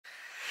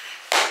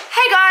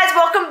Hey guys,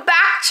 welcome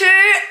back to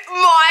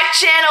my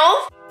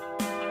channel.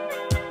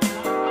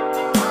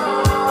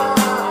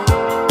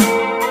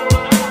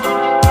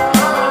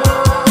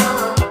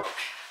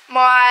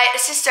 My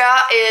sister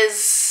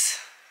is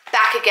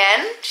back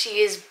again. She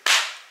is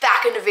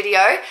back in the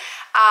video.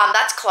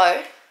 That's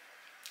Chloe.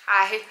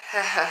 Hi.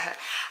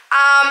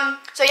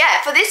 So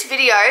yeah, for this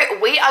video,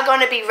 we are going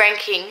to be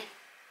ranking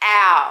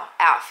our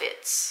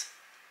outfits.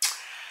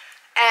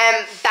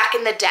 Back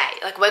in the day,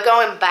 like we're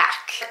going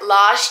back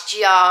last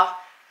year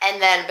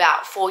and then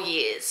about 4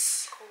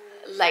 years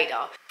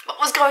later. What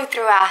was going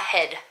through our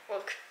head?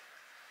 Look.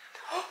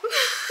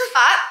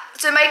 But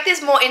to make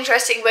this more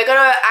interesting, we're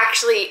gonna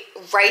actually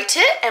rate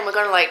it and we're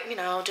gonna, like, you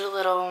know, do a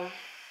little.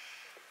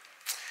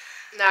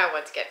 No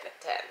one's getting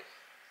a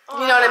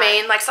 10. You know what I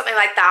mean? Like something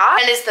like that.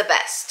 And it's the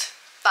best.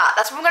 But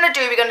that's what we're gonna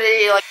do. We're gonna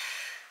do like.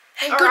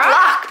 And good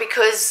luck,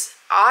 because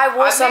I'm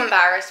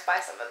embarrassed by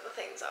some of the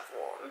things I've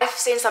worn. I've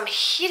seen some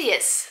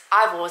hideous.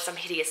 I've worn some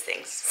hideous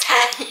things.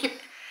 Same.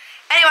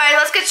 Anyway,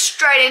 let's get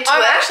straight into it.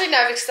 I'm actually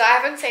nervous because I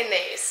haven't seen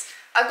these.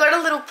 I've got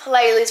a little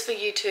playlist for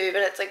YouTube and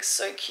it's like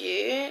so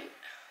cute.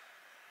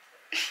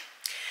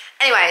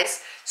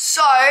 Anyways,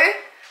 so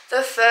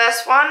the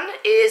first one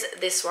is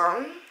this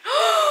one.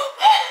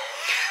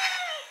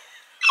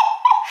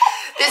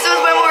 This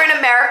was when we were in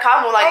America,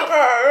 more like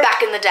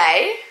back in the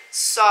day.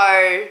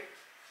 So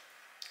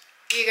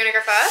you're gonna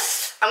go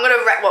first? I'm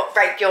gonna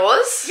rate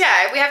yours?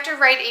 Yeah, we have to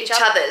rate each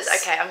other's.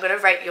 Okay, I'm gonna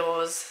rate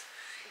yours.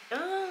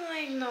 Oh,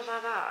 like not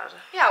that bad.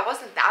 Yeah, it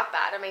wasn't that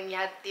bad. I mean, you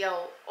had the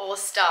old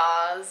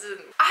all-stars.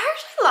 I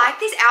actually like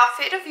this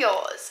outfit of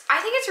yours.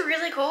 I think it's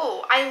really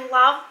cool. I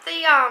love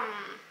the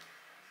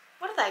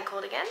what are they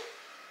called again?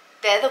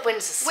 They're the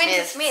Windsor Smiths.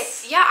 Windsor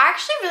Smiths. Yeah, I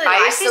actually really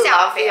like this outfit. I used to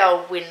love the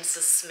old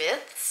Windsor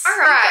Smiths.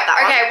 Alright,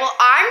 okay, well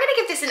I'm gonna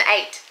give this an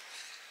 8.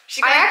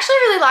 I actually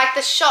really like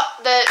the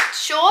shorts,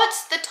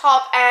 the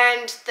top,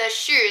 and the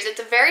shoes. It's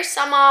a very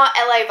summer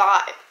LA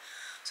vibe.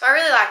 So I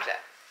really liked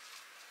it.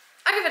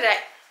 I'll give it an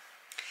 8.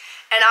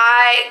 And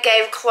I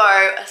gave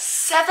Chloe a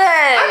 7.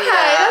 Okay,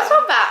 that's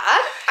not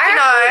bad. Yeah,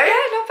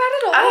 not bad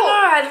at all. I don't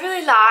know, I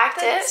really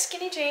liked it. The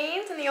skinny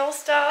jeans and the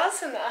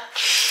all-stars and the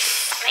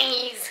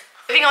sleeves.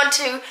 Moving on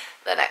to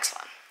the next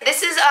one.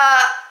 This is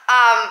a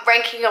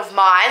ranking of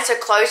mine, so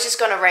Chloe's just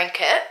gonna rank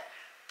it.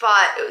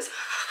 But it was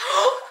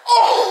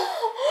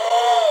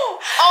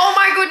oh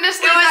my goodness,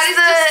 that is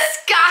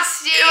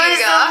disgusting. It was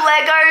the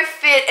Lego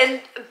fit, and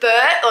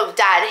Bert, or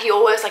Dad, he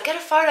always like, get a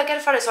photo.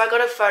 So I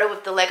got a photo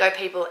with the Lego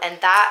people, and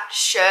that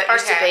shirt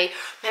used to be,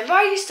 remember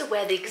I used to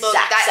wear the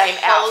exact same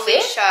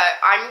outfit? Shirt,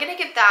 I'm gonna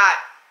give that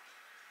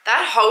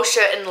whole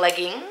shirt and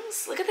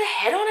leggings. Look at the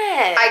head on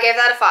it. I gave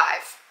that a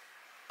 5.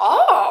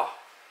 Oh.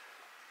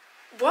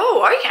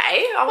 Whoa,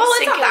 okay. I was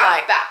thinking, it's not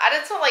like bad.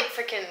 It's not like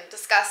freaking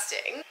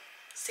disgusting.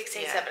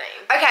 16,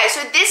 17. Okay,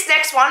 so this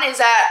next one is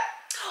at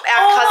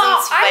our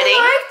cousin's wedding.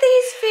 I like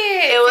these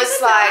fits. It was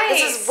like,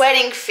 nice. This is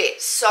wedding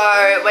fit. So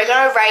we're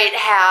gonna rate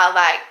how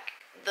like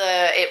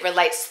it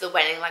relates to the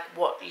wedding, like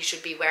what you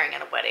should be wearing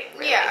at a wedding,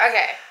 really. Yeah,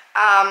 okay.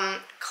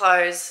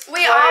 Clothes.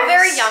 We are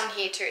very young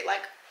here too,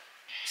 like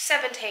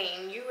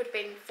 17. You would have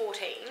been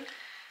 14.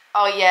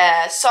 Oh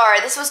yeah, sorry,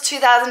 this was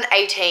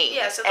 2018.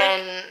 Yeah, so like,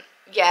 and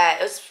yeah,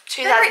 it was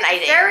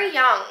 2018. Very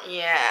young.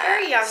 Yeah.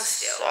 Very young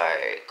still. So,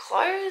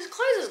 clothes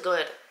is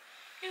good.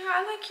 Yeah,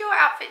 I like your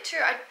outfit too.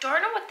 I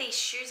don't know what these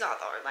shoes are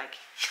though. Like,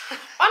 oh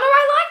no,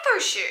 I like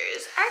those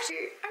shoes.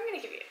 Actually, I'm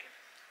gonna give you.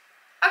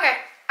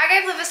 Okay, I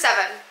gave Liv a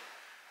 7.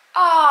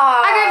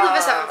 Oh. I gave Liv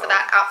a 7 for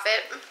that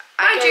outfit.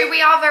 Mind you,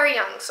 we are very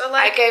young, so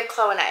like. I gave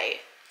Chloe an 8.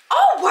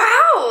 Oh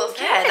wow!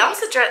 Yeah, that was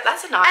a dress.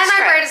 That's a nice dress.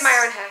 And I braided my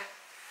own hair.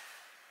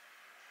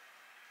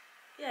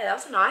 Yeah, that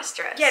was a nice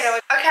dress. Yeah, no.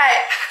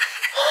 Okay.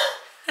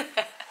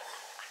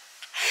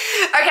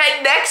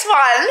 Okay, next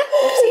one.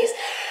 Oopsies.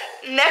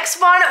 Next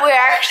one,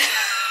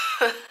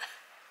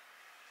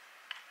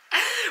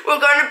 we're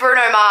going to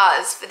Bruno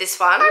Mars for this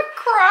one. I'm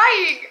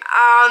crying.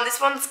 This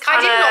one's kind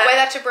of. I did not wear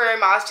that to Bruno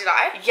Mars, did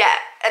I? Yeah,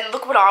 and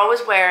look what I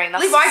was wearing.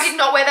 Liv, I did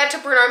not wear that to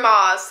Bruno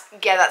Mars.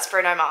 Yeah, that's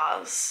Bruno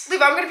Mars.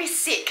 Liv, I'm gonna be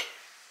sick.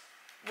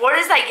 What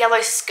is that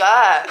yellow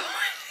skirt?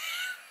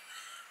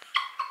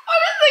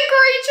 What is the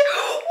creature?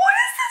 What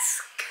is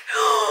this?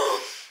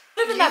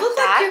 You look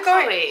like you're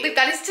going. Liv,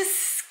 that is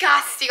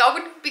disgusting. I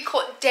wouldn't be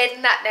caught dead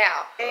in that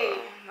now.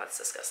 Hey, that's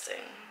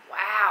disgusting.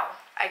 Wow.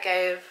 I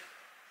gave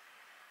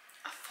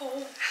a 4.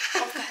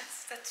 Oh,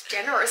 that's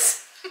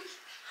generous.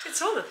 It's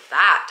not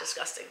that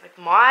disgusting. Like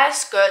my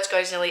skirt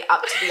goes nearly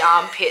up to the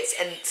armpits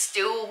and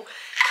still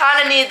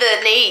kind of near the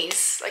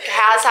knees. Like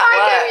how's that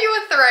work? I gave you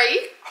a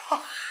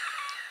 3.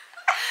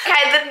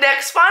 Okay, the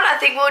next one, I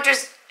think we're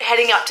just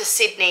heading up to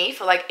Sydney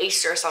for like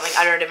Easter or something.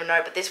 I don't even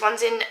know, but this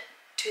one's in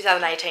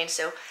 2018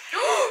 still.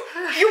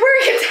 You're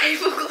wearing a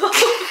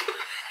tablecloth.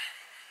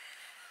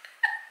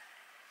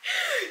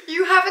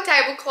 You have a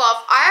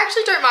tablecloth. I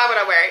actually don't mind what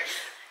I'm wearing.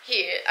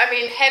 Here, I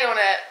mean, head on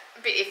it,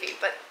 a bit iffy,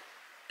 but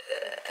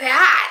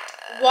that.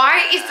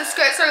 Why is the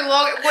skirt so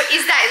long? What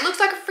is that? It looks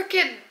like a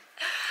freaking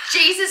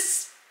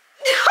Jesus.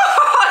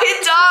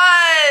 It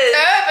does.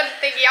 Turban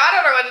thingy. I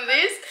don't know what it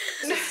is.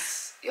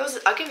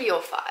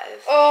 or 5?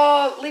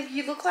 Oh, Liv,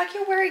 you look like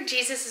you're wearing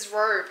Jesus'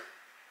 robe.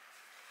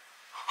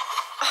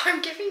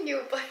 I'm giving you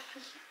a blank.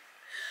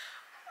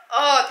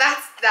 Oh,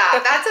 that's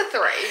that. That's a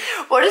 3.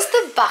 What is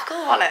the buckle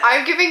on it?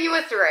 I'm giving you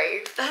a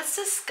 3. That's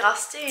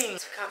disgusting.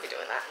 Can't be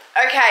doing that.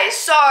 Okay,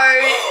 so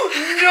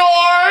no.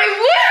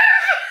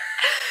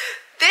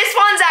 This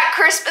one's at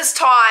Christmas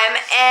time,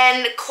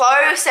 and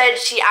Chloe said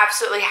she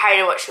absolutely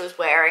hated what she was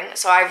wearing,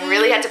 so I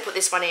really had to put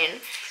this one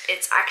in.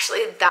 It's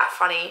actually that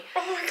funny.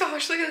 Oh my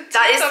gosh, look at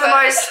that. Is the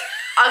most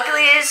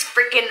ugliest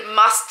freaking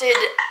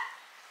mustard.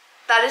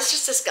 That is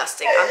just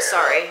disgusting. I'm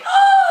sorry.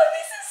 Oh,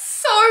 this is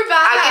so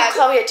bad. I give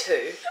Chloe a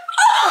 2.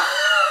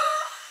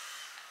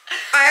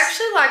 I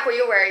actually like what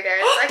you're wearing there.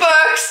 It's like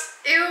Berks.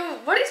 Ew,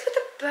 what is with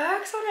the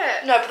Berks on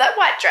it? No, but that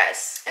white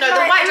dress. No,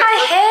 the white dress.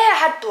 My hair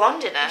had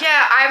blonde in it.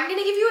 Yeah, I'm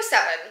gonna give you a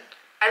 7.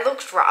 I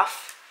looked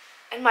rough.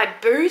 And my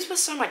boobs were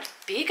so much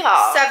bigger.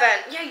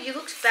 7. Yeah, you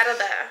looked better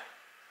there.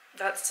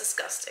 That's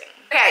disgusting.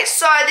 Okay,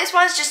 so this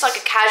one's just like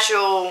a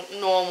casual,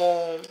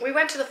 normal. We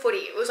went to the footy.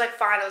 It was like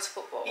finals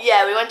football.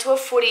 Yeah, we went to a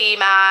footy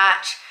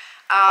match.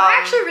 I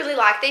actually really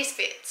like these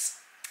fits.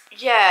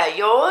 Yeah,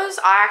 yours?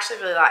 I actually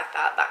really like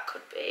that. That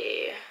could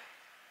be...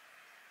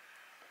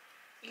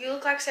 You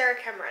look like Sarah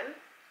Cameron.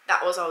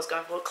 That was what I was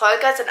going for. Chloe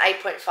gets an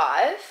 8.5.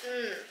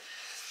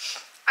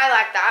 I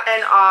like that.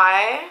 And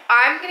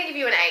I'm going to give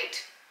you an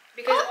 8.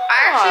 Because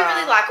I actually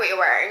really like what you're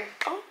wearing.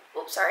 Oh,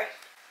 oops, sorry.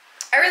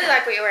 I really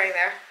like what you're wearing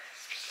there.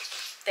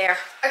 There.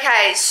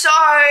 Okay, so...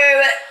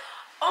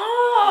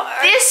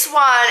 this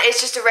one is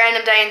just a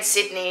random day in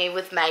Sydney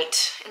with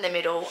mate in the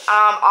middle.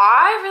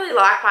 I really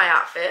like my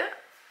outfit.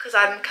 Because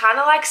I'm kind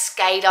of like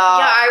skater.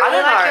 Yeah, I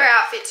really like your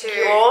outfit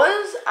too.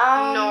 Yours?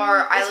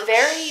 No, I look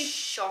very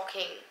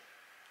shocking.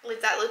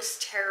 Like, that looks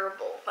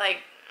terrible.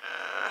 Like,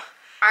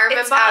 I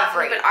remember, it's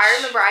average. But I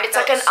remember it's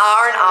like an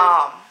R and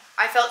arm.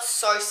 I felt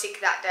so sick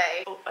that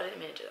day. Oh, I didn't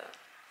mean to do that.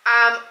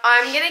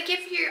 I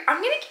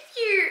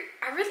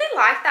really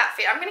like that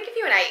fit. I'm gonna give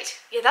you an 8.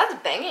 Yeah, that's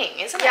banging,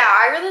 isn't it? Yeah,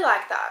 I really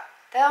like that.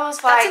 That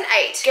was like, that's an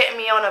 8. Get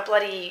me on a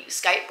bloody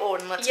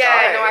skateboard and let's go.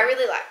 Yeah, no, I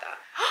really like that.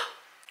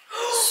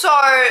 So,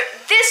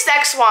 this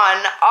next one,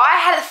 I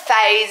had a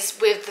phase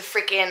with the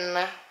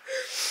freaking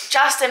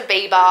Justin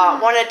Bieber.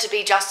 Wanted to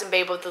be Justin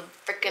Bieber with the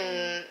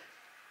freaking,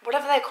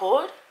 whatever they're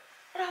called.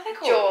 What are they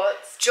called?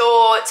 Jorts.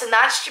 Jorts and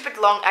that stupid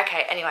long,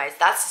 okay, anyways,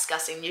 that's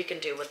disgusting. You can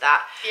deal with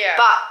that. Yeah.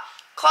 But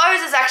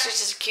clothes is actually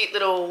just a cute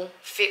little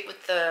fit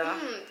with the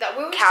that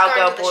we were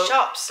cowgirl just going to the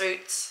shops.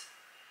 Boots.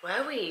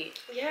 Were we?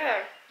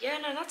 Yeah. Yeah,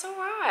 no, that's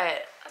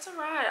alright. That's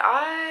alright.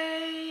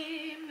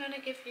 I'm gonna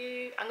give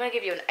you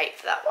an 8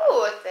 for that one.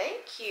 Oh,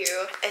 thank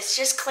you. It's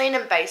just clean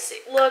and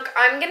basic. Look,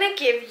 I'm gonna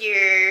give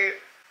you,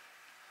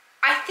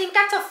 I think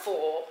that's a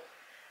 4.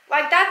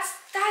 Like, that's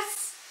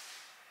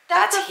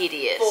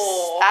hideous.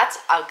 4. That's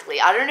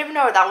ugly. I don't even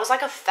know. That was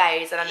like a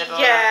phase and I never.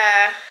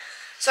 Yeah.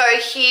 So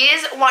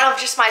here's one of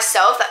just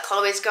myself that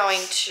Chloe's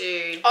going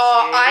to do.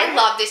 I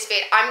love this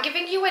fit. I'm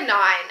giving you a 9.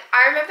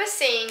 I remember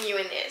seeing you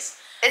in this.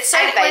 It's so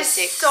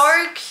basic. It was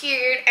so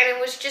cute, and it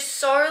was just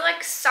so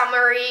like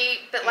summery,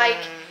 but like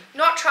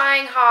not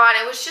trying hard.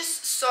 It was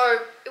just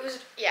so. It was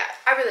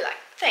I really like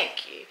it.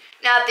 Thank you.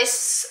 Now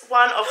this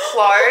one of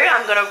Chloe,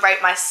 I'm gonna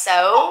rate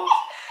myself.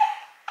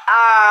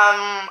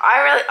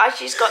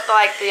 She's got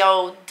like the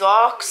old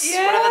docs,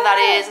 whatever that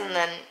is, and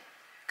then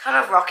kind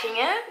of rocking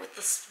it with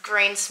the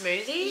green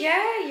smoothie.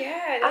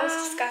 Yeah, that was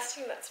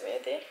disgusting, that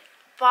smoothie.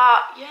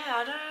 But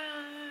yeah,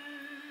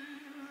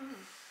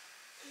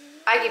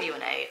 I give you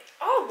an 8.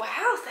 Oh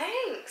wow,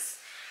 thanks.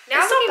 Now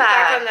It's not looking bad.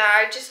 back on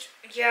that,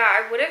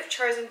 I would have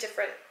chosen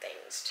different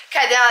things.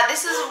 Okay, now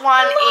this is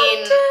one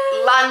in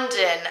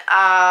London.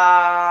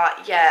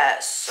 Yeah,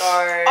 so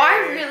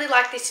I really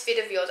like this fit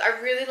of yours. I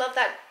really love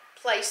that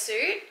play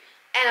suit.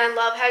 And I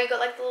love how you got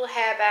like the little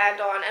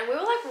hairband on, and we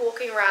were like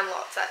walking around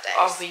lots that day.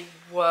 Oh, we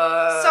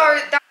were. So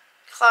that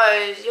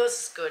clothes, yours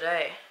is good,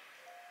 eh?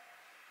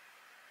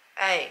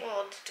 Hey.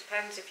 Well, it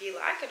depends if you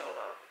like it or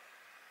not.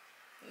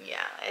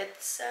 Yeah,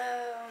 it's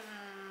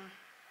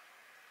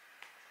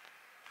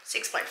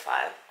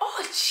 6.5.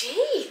 Oh,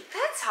 gee,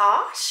 that's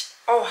harsh.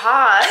 Oh,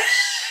 harsh.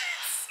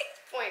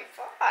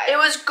 6.5. It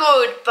was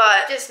good,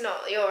 but just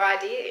not your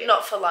idea.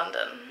 not for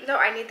London. No,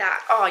 I need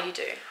that. Oh, you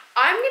do.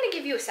 I'm gonna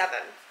give you a 7.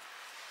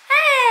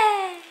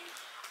 Hey.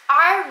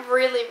 I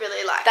really,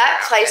 really like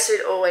that clay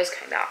suit always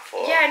came out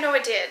for. Yeah, no,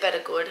 it did. Better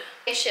good.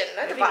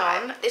 Moving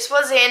on. This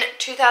was in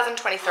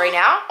 2023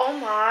 now. Oh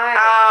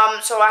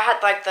my. So I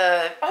had like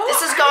the.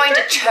 This is going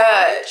to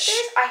church.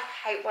 I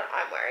hate what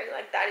I'm wearing.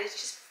 Like, that is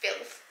just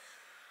filth.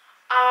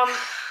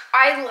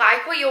 I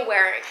like what you're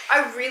wearing.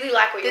 I really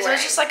like what you're wearing.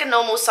 This was just like a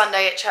normal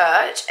Sunday at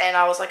church, and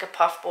I was like a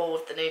puffball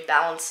with the New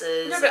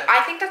Balances. No, but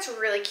I think that's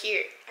really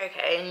cute.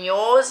 Okay, and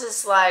yours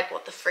is like,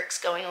 what the frick's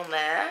going on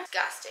there?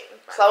 Disgusting.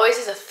 Chloe's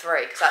is a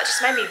 3, because that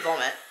just made me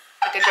vomit.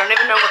 Like, I don't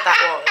even know what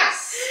that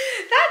was.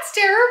 That's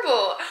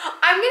terrible.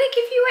 I'm going to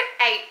give you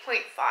an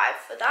 8.5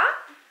 for that.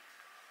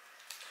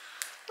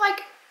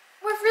 Like,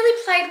 we've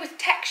really played with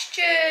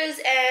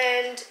textures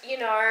and, you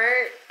know,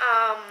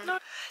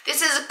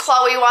 This is a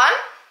Chloe one.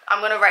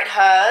 I'm gonna rate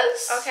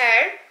hers.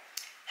 Okay.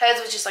 Hers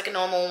was just like a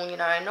normal, you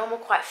know, normal,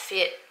 quite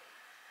fit.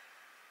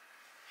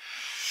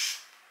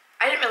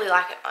 I didn't really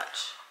like it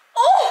much.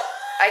 Oh!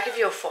 I give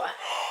you a 4.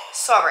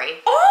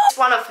 Sorry. Oh! It's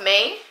one of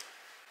me.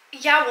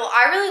 Yeah, well,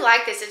 I really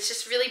like this. It's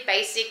just really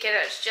basic and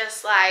it's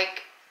just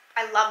like,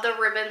 I love the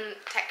ribbon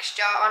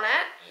texture on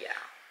it. Yeah.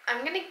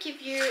 I'm gonna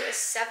give you a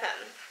 7.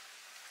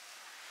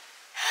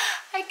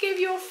 I give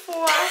you a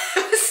 4.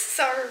 It was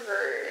so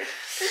rude.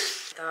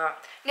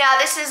 Now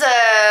this is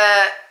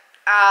a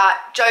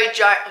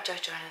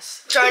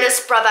Jonas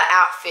Brother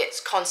outfits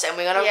concept.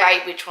 We're gonna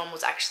rate which one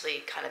was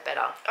actually kind of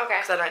better. Okay.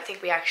 Because I don't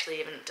think we actually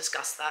even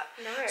discussed that.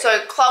 No.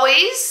 So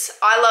Chloe's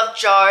I Love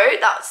Joe.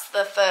 That's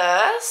the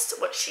first.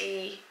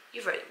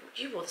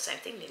 You wore the same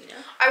thing, didn't you?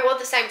 I wore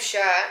the same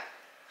shirt.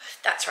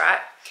 That's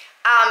right.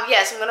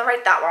 Yes, I'm gonna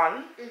rate that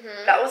one.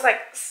 That was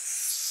like,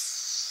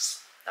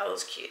 that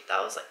was cute.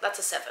 That's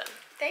a 7.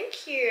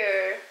 Thank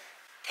you.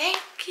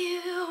 Thank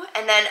you.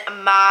 And then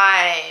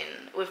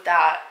mine with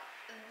that.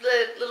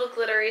 The little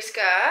glittery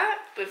skirt.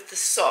 With the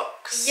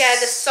socks. Yeah,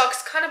 the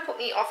socks kind of put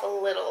me off a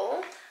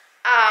little.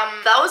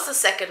 That was the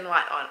second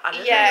white one. I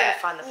didn't really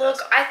find the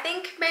first one. I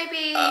think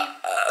maybe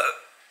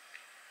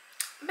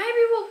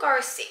we'll go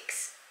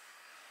 6.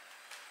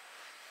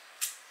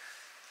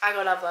 I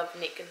got I Love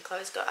Nick and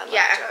Chloe's got I Love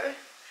Joe.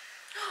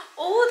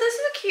 Oh, this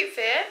is a cute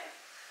fit.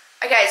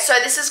 Okay, so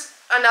this is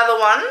another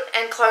one,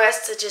 and Chloe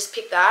has to just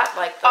pick that.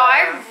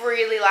 I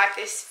really like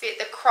this fit.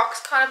 The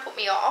Crocs kind of put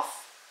me off.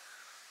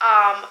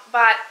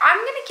 But I'm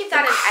gonna give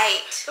that an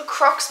 8. The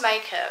Crocs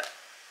make it.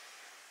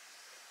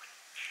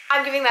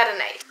 I'm giving that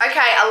an 8.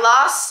 Okay, our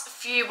last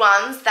few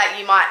ones that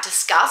you might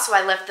discuss. So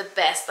I left the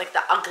best, like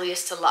the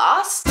ugliest to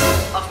last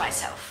of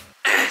myself.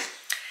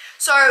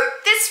 So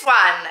this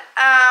one,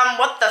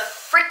 what the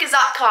frick is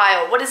up,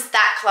 Kyle? What is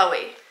that,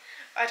 Chloe?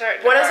 I don't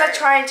know. What is that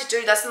trying to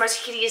do? That's the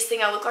most hideous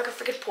thing. I look like a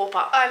freaking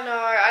pauper. I know,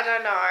 I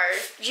don't know.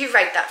 You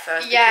rate that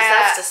first because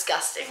that's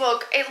disgusting.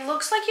 Look, it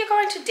looks like you're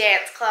going to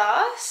dance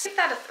class. Give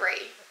that a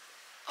 3.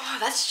 Oh,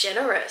 that's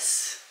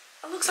generous.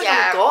 It looks like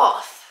I'm a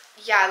goth.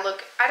 Yeah,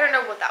 look, I don't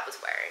know what that was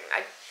wearing.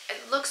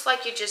 It looks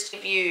like you just...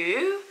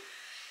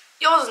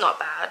 Yours is not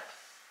bad.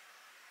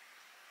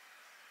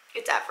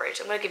 It's average.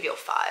 I'm going to give you a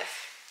 5.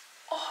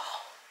 Oh.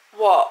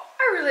 What?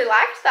 I really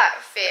liked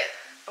that fit.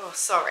 Oh,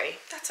 sorry.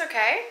 That's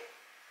okay.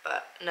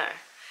 But no.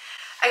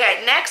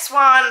 Okay, next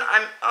one.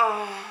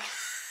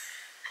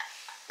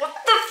 What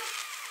the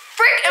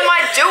frick am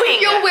I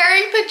doing? You're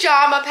wearing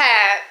pajama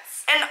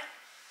pants. And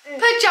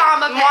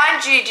pajama pants.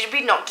 Mind you, did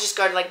we not just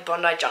go to like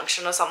Bondi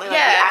Junction or something? Like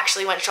we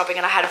actually went shopping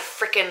and I had a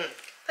freaking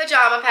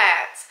pajama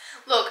pants.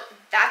 Look,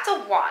 that's a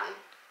 1.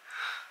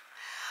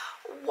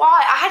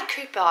 Why? I had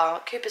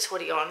Cooper's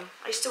hoodie on.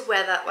 I used to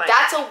wear that like...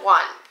 That's a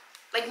 1.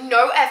 Like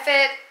no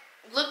effort.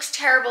 Looks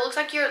terrible. Looks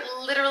like you're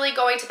literally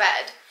going to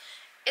bed.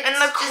 And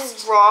the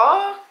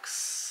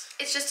Crocs.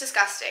 It's just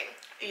disgusting.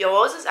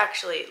 Yours is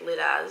actually lit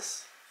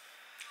as.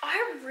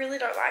 I really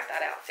don't like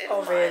that outfit.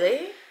 Oh,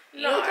 really? No.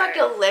 You look like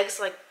your legs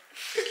like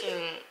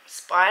freaking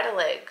spider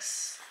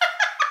legs.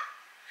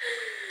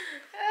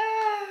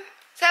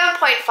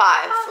 7.5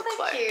 for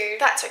Chloe. Thank you.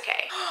 That's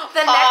okay.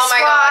 The next my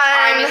one. gosh,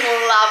 I'm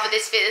in love with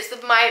this fit. This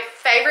is my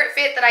favorite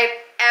fit that I've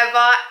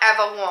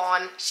ever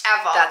worn.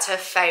 Ever. That's her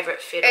favorite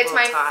fit of all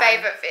time. It's my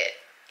favorite fit.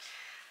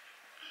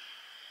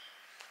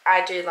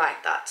 I do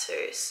like that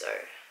too, so.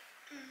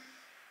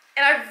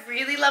 And I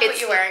really love what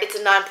you're wearing. It's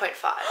a 9.5.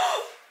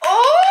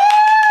 Oh!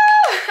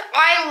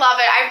 I love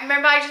it. I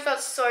remember I just felt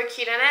so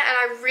cute in it, and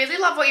I really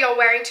love what you're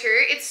wearing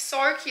too. It's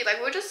so cute. Like,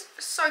 we were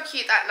just so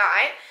cute that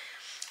night.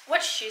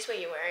 What shoes were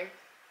you wearing?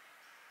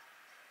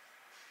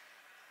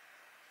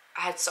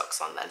 I had socks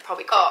on then,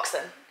 probably Crocs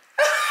then.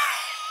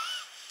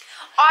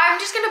 I'm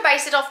just going to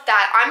base it off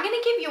that. I'm going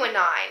to give you a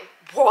 9.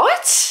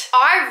 What?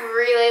 I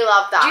really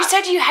love that. You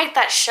said you hate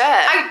that shirt.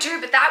 I do,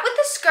 but that with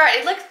the skirt,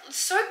 it looked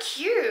so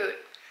cute.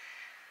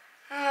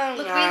 Oh,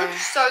 Look, no. we looked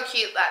so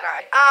cute that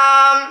night.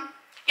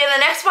 Yeah, the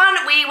next one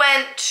we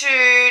went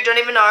to, don't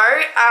even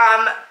know,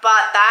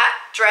 but that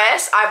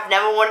dress, I've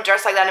never worn a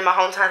dress like that in my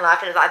whole entire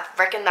life, and I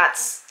reckon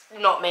that's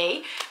not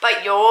me.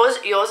 But yours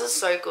is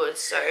so good,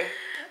 so.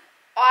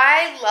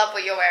 I love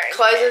what you're wearing.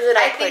 Closes at 8.5.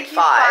 I think you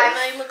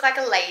finally look like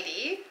a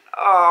lady.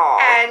 Oh.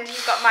 And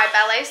you've got my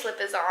ballet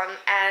slippers on,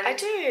 and I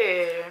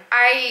do.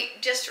 I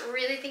just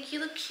really think you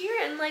look cute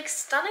and like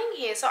stunning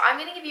here. So I'm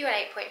gonna give you an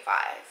 8.5.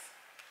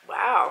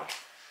 Wow.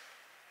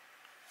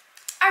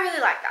 I really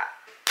like that.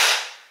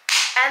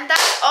 And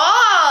that's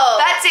all.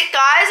 That's it,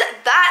 guys.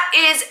 That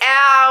is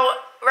our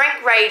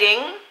rank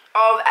rating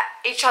of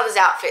each other's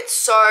outfits.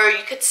 So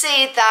you could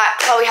see that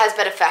Chloe has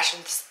better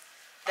fashions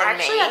than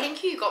me. Actually, I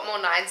think you got more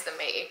 9s than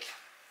me.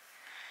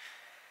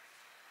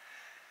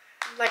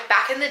 Like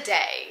back in the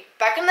day.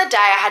 Back in the day,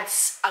 I had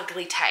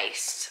ugly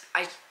taste.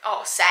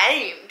 Oh,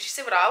 same. Did you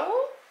see what I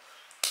wore?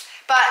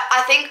 But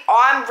I think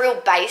I'm real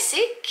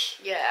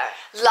basic. Yeah.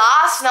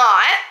 Last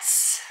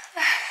night's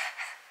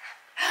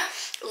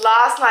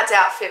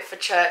outfit for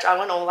church, I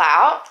went all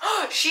out.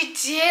 She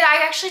did.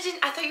 I actually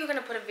didn't. I thought you were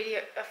gonna put a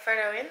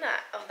photo in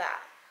of that.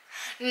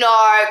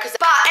 No,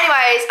 but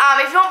anyways,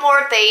 if you want more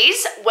of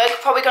these, we're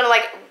probably gonna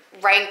like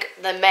rank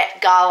the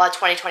Met Gala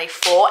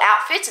 2024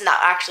 outfits, and that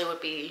actually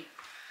would be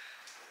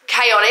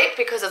chaotic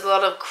because there's a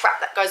lot of crap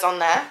that goes on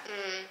there.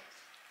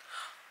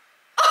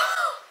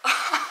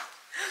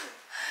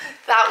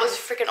 That was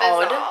freaking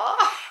odd.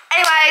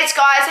 Anyways,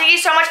 guys, thank you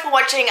so much for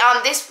watching.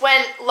 This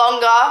went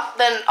longer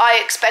than I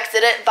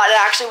expected it, but it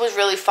actually was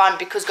really fun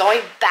because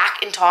going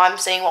back in time,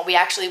 seeing what we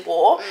actually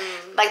wore,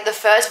 like the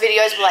first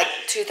videos were like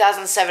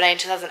 2017,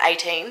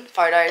 2018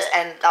 photos,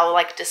 and they were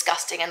like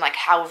disgusting, and like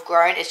how we've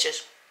grown, it's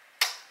just...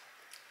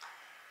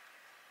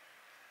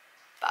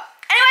 But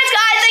anyways,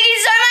 guys, thank you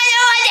so much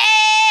for watching!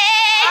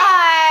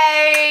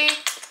 Bye!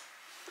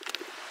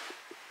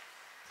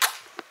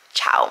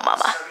 Ciao,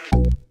 mama.